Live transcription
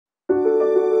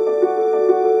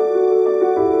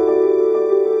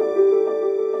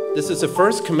This is the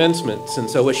first commencement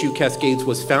since OSU-Cascades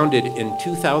was founded in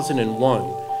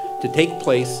 2001 to take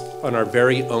place on our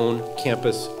very own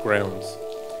campus grounds.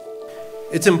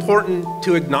 It's important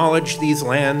to acknowledge these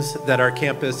lands that our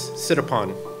campus sit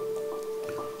upon.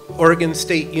 Oregon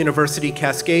State University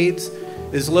Cascades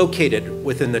is located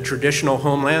within the traditional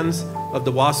homelands of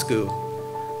the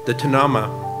Wasco, the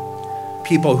Tanama,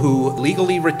 people who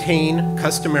legally retain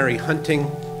customary hunting,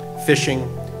 fishing,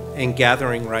 and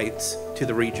gathering rights to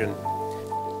the region.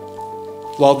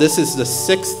 While this is the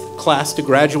 6th class to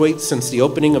graduate since the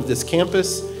opening of this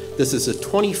campus, this is the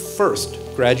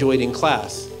 21st graduating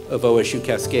class of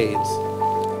OSU-Cascades.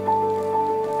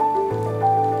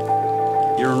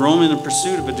 Your enrollment in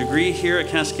pursuit of a degree here at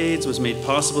Cascades was made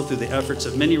possible through the efforts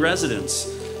of many residents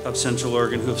of Central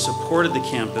Oregon who have supported the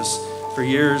campus for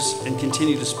years and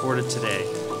continue to support it today.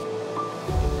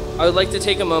 I would like to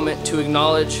take a moment to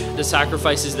acknowledge the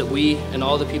sacrifices that we and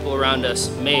all the people around us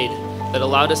made that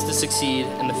allowed us to succeed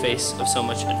in the face of so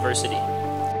much adversity.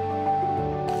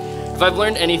 If I've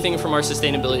learned anything from our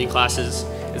sustainability classes,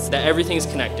 it's that everything is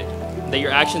connected, that your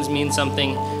actions mean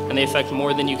something and they affect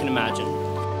more than you can imagine.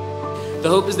 The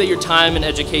hope is that your time and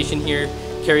education here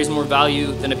carries more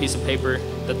value than a piece of paper,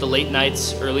 that the late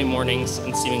nights, early mornings,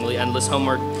 and seemingly endless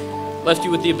homework left you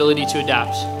with the ability to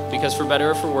adapt, because for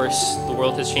better or for worse, the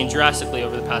world has changed drastically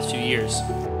over the past few years.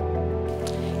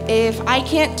 If I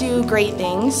can't do great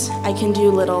things, I can do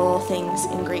little things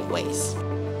in great ways.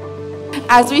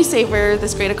 As we savor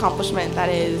this great accomplishment that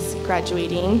is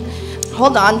graduating,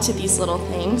 hold on to these little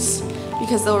things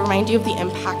because they'll remind you of the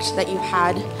impact that you've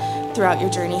had throughout your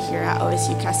journey here at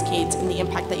OSU-Cascades and the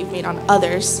impact that you've made on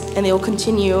others, and they will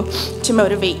continue to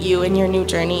motivate you in your new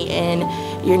journey, in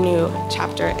your new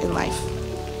chapter in life.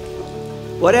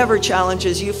 Whatever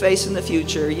challenges you face in the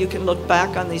future, you can look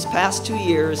back on these past 2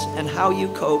 years and how you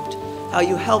coped, how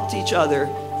you helped each other,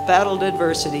 battled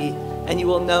adversity, and you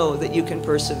will know that you can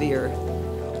persevere.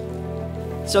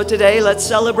 So today, let's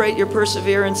celebrate your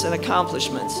perseverance and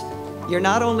accomplishments. You're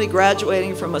not only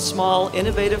graduating from a small,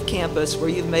 innovative campus where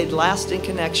you've made lasting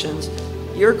connections,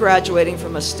 you're graduating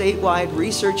from a statewide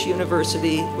research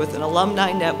university with an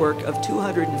alumni network of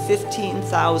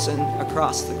 215,000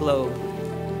 across the globe.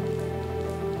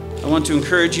 I want to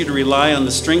encourage you to rely on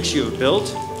the strengths you have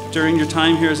built during your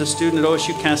time here as a student at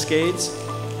OSU-Cascades.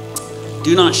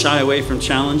 Do not shy away from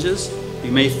challenges.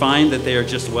 You may find that they are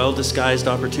just well-disguised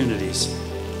opportunities.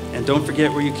 And don't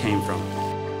forget where you came from.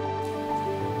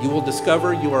 You will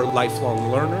discover you are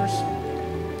lifelong learners,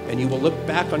 and you will look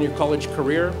back on your college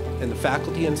career and the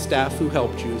faculty and staff who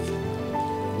helped you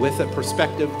with a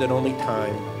perspective that only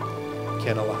time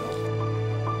can allow.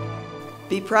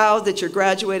 Be proud that you're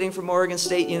graduating from Oregon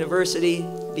State University.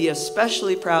 Be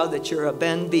especially proud that you're a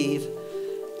Ben Beeve.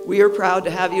 We are proud to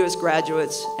have you as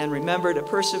graduates, and remember to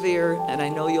persevere, and I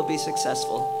know you'll be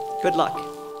successful. Good luck.